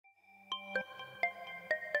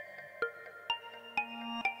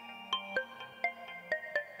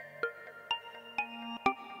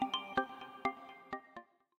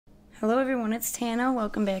Hello everyone, it's Tana.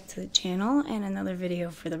 Welcome back to the channel and another video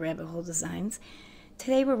for the Rabbit Hole Designs.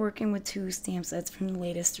 Today we're working with two stamp sets from the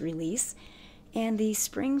latest release and the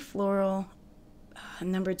Spring Floral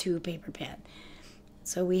number 2 paper pad.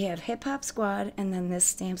 So we have Hip Hop Squad and then this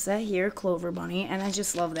stamp set here, Clover Bunny, and I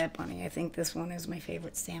just love that bunny. I think this one is my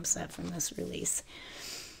favorite stamp set from this release.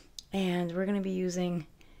 And we're going to be using,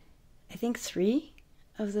 I think, 3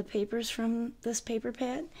 of the papers from this paper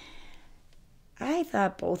pad. I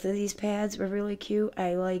thought both of these pads were really cute.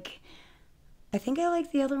 I think I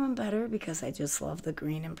like the other one better because I just love the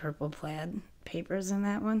green and purple plaid papers in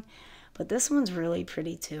that one. But this one's really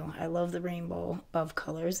pretty too. I love the rainbow of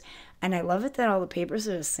colors. And I love it that all the papers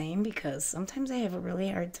are the same because sometimes I have a really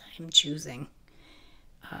hard time choosing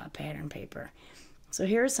pattern paper. So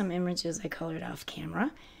here are some images I colored off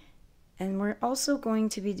camera. And we're also going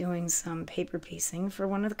to be doing some paper piecing for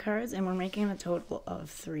one of the cards, and we're making a total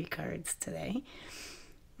of 3 cards today.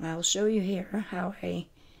 I'll show you here how I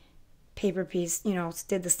paper pieced,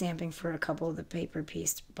 did the stamping for a couple of the paper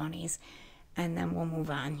pieced bunnies, and then we'll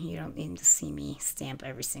move on. You don't need to see me stamp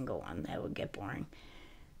every single one. That would get boring.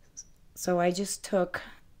 So I just took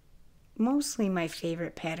mostly my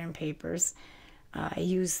favorite pattern papers. I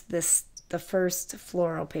used the first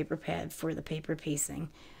floral paper pad for the paper piecing.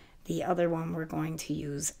 The other one we're going to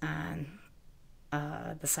use on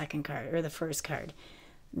the second card, or the first card.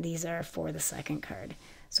 These are for the second card.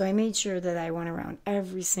 So I made sure that I went around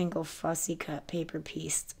every single fussy cut paper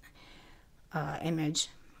pieced image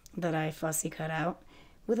that I fussy cut out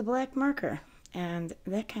with a black marker. And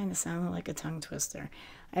that kind of sounded like a tongue twister.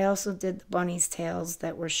 I also did the bunny's tails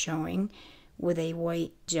that were showing with a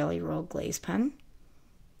white Jelly Roll glaze pen.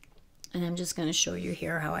 And I'm just going to show you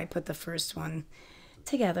here how I put the first one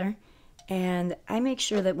together, and I make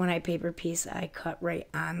sure that when I paper piece I cut right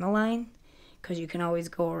on the line because you can always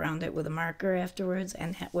go around it with a marker afterwards,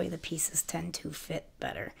 and that way the pieces tend to fit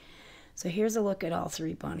better. So here's a look at all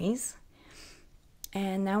 3 bunnies,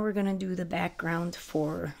 and now we're going to do the background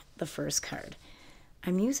for the first card.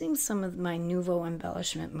 I'm using some of my Nuvo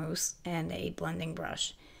embellishment mousse and a blending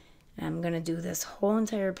brush, and I'm going to do this whole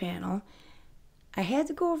entire panel. I had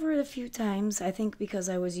to go over it a few times, I think because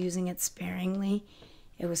I was using it sparingly.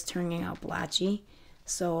 It was turning out blotchy,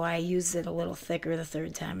 so I used it a little thicker the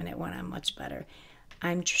 3rd time and it went on much better.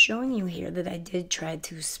 I'm showing you here that I did try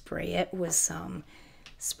to spray it with some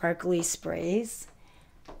sparkly sprays,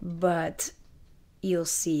 but you'll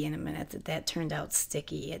see in a minute that that turned out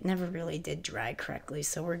sticky. It never really did dry correctly,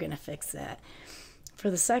 so we're going to fix that.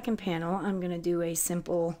 For the second panel, I'm going to do a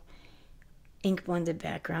simple ink blended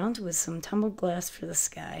background with some tumbled glass for the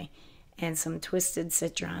sky and some twisted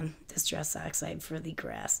citron distress oxide for the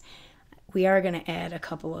grass. We are going to add a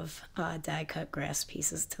couple of die cut grass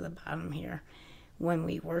pieces to the bottom here when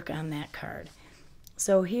we work on that card.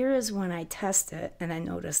 So here is when I test it and I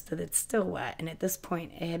noticed that it's still wet, and at this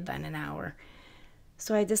point it had been an hour.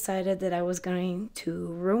 So I decided that I was going to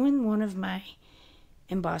ruin one of my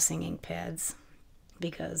embossing ink pads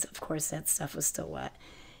because of course that stuff was still wet.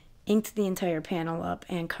 Inked the entire panel up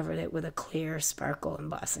and covered it with a clear sparkle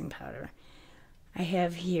embossing powder. I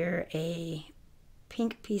have here a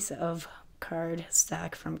pink piece of card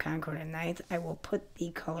stock from Concord and Ninth. I will put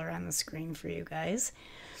the color on the screen for you guys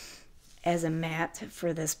as a matte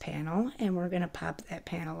for this panel, and we're going to pop that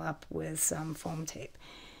panel up with some foam tape.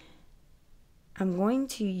 I'm going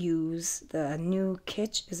to use the new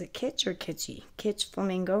Kitsch, is it Kitsch or Kitschy? Kitsch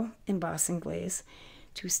Flamingo embossing glaze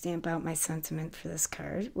to stamp out my sentiment for this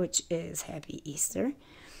card, which is Happy Easter.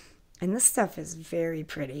 And this stuff is very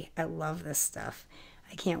pretty. I love this stuff.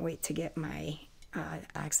 I can't wait to get my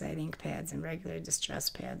oxide ink pads and regular distress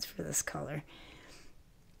pads for this color.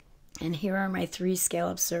 And here are my 3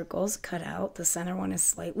 scallop circles cut out. The center one is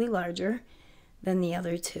slightly larger than the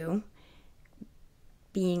other 2,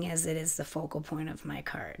 being as it is the focal point of my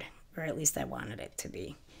card, or at least I wanted it to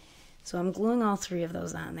be. So I'm gluing all 3 of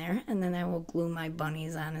those on there, and then I will glue my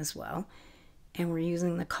bunnies on as well. And we're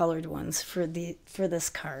using the colored ones for this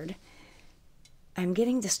card. I'm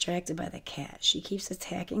getting distracted by the cat. She keeps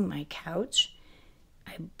attacking my couch.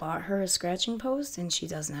 I bought her a scratching post and she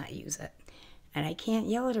does not use it. And I can't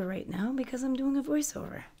yell at her right now because I'm doing a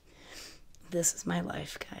voiceover. This is my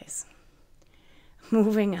life, guys.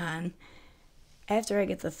 Moving on. After I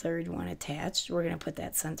get the 3rd one attached, we're going to put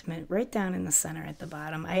that sentiment right down in the center at the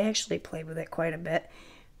bottom. I actually played with it quite a bit,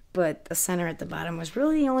 but the center at the bottom was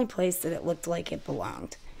really the only place that it looked like it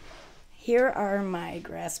belonged. Here are my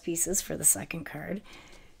grass pieces for the second card,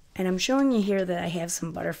 and I'm showing you here that I have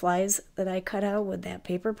some butterflies that I cut out with that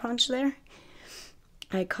paper punch there.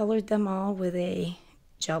 I colored them all with a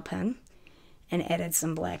gel pen, and added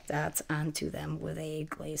some black dots onto them with a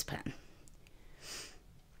glaze pen.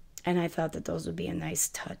 And I thought that those would be a nice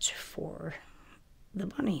touch for the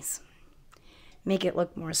bunnies. Make it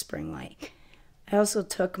look more spring-like. I also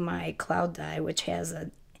took my cloud die, which has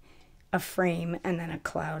a frame and then a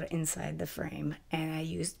cloud inside the frame, and I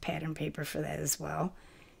used pattern paper for that as well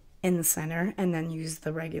in the center, and then used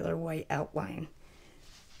the regular white outline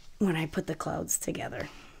when I put the clouds together.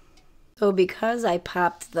 So because I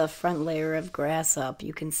popped the front layer of grass up,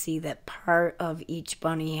 you can see that part of each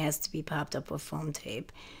bunny has to be popped up with foam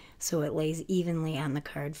tape so it lays evenly on the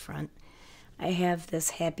card front. I have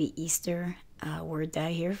this Happy Easter word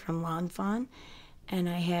die here from Lawn Fawn, and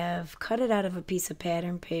I have cut it out of a piece of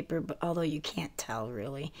pattern paper, but although you can't tell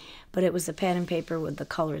really, but it was the pattern paper with the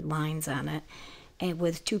colored lines on it, and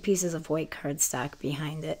with 2 pieces of white cardstock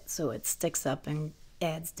behind it, so it sticks up and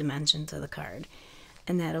adds dimension to the card.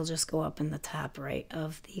 And that'll just go up in the top right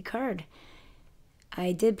of the card.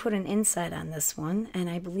 I did put an inside on this one, and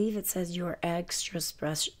I believe it says "You're extra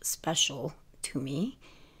special to me."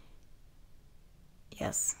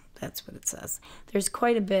 Yes, that's what it says. There's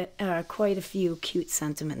quite a few cute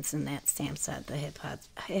sentiments in that stamp set, the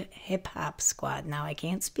Hip Hop Squad. Now I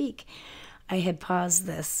can't speak. I had paused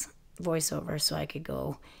this voiceover so I could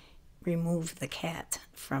go remove the cat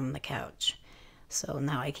from the couch. So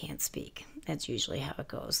now I can't speak. That's usually how it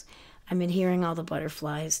goes. I'm adhering all the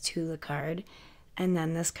butterflies to the card, and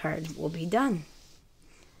then this card will be done.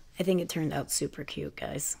 I think it turned out super cute,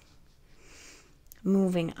 guys.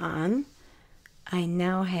 Moving on, I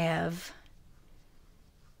now have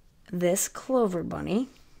this Clover bunny,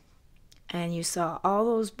 and you saw all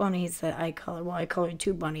those bunnies that I colored. Well, I colored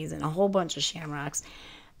 2 bunnies and a whole bunch of shamrocks,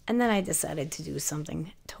 and then I decided to do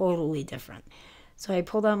something totally different. So I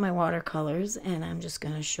pulled out my watercolors, and I'm just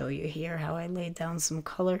going to show you here how I laid down some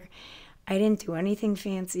color. I didn't do anything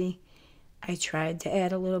fancy. I tried to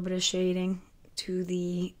add a little bit of shading to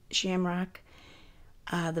the shamrock.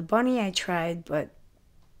 The bunny I tried, but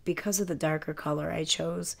because of the darker color I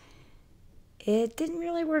chose, it didn't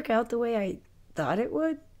really work out the way I thought it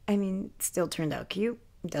would. I mean, it still turned out cute.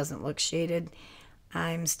 It doesn't look shaded.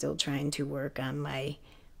 I'm still trying to work on my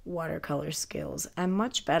watercolor skills. I'm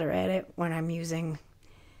much better at it when I'm using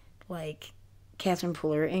like Catherine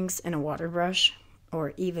Pooler inks in a water brush,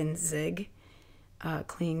 or even Zig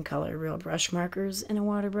clean color real brush markers in a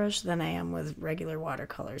water brush than I am with regular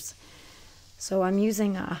watercolors. So I'm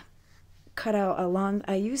using a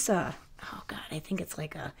I use a, oh god, I think it's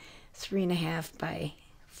like a 3.5 by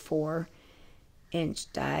 4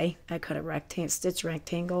 inch die. I cut a stitch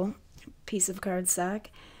rectangle piece of cardstock,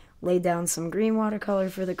 laid down some green watercolor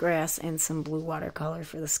for the grass and some blue watercolor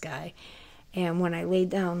for the sky. And when I laid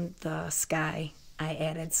down the sky, I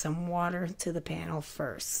added some water to the panel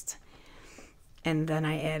first. And then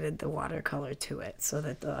I added the watercolor to it so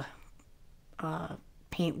that the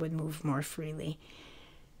paint would move more freely.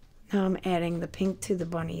 Now I'm adding the pink to the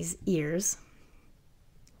bunny's ears.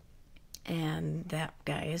 And that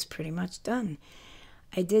guy is pretty much done.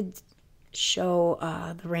 I did show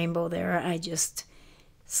the rainbow there. I just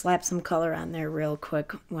slapped some color on there real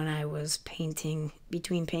quick when I was painting,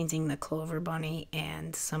 between painting the Clover bunny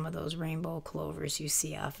and some of those rainbow clovers you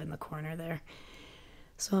see off in the corner there.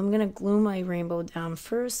 So I'm going to glue my rainbow down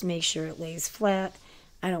first, make sure it lays flat.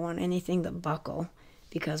 I don't want anything to buckle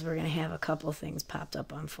because we're going to have a couple things popped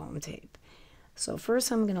up on foam tape. So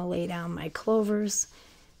first I'm going to lay down my clovers.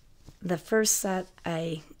 The first set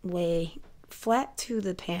I lay flat to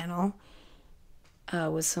the panel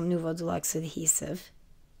with some Nuvo Deluxe adhesive,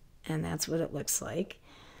 and that's what it looks like.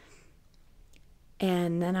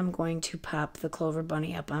 And then I'm going to pop the Clover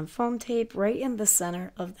bunny up on foam tape right in the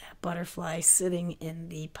center of that butterfly sitting in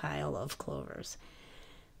the pile of clovers.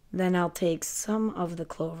 Then I'll take some of the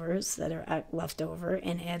clovers that are left over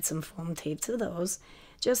and add some foam tape to those,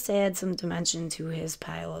 just to add some dimension to his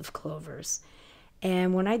pile of clovers.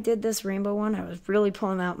 And when I did this rainbow one, I was really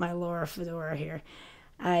pulling out my Laura Fedora here.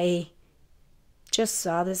 I just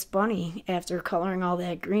saw this bunny after coloring all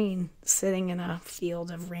that green sitting in a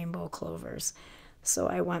field of rainbow clovers. So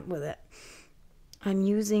I went with it. I'm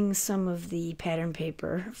using some of the pattern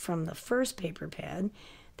paper from the first paper pad,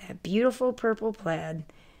 that beautiful purple plaid,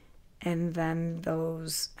 and then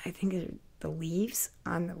those, I think are the leaves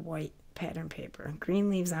on the white pattern paper,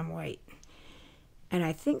 green leaves on white. And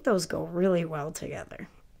I think those go really well together.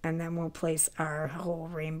 And then we'll place our whole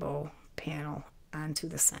rainbow panel onto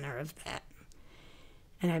the center of that.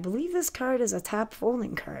 And I believe this card is a top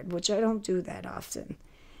folding card, which I don't do that often.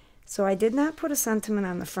 So I did not put a sentiment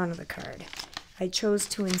on the front of the card. I chose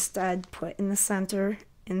to instead put in the center,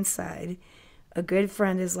 inside, A good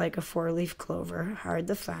friend is like a four-leaf clover, hard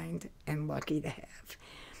to find and lucky to have.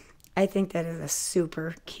 I think that is a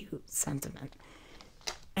super cute sentiment.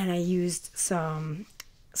 And I used some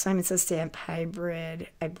Simon Says Stamp Hybrid,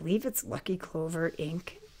 I believe it's Lucky Clover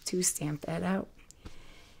ink, to stamp that out.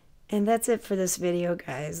 And that's it for this video,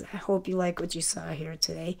 guys. I hope you like what you saw here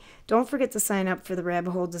today. Don't forget to sign up for the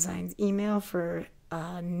Rabbit Hole Designs email for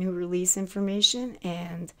new release information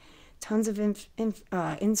and tons of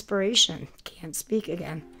inspiration. Can't speak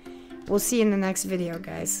again. We'll see you in the next video,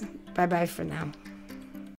 guys. Bye-bye for now.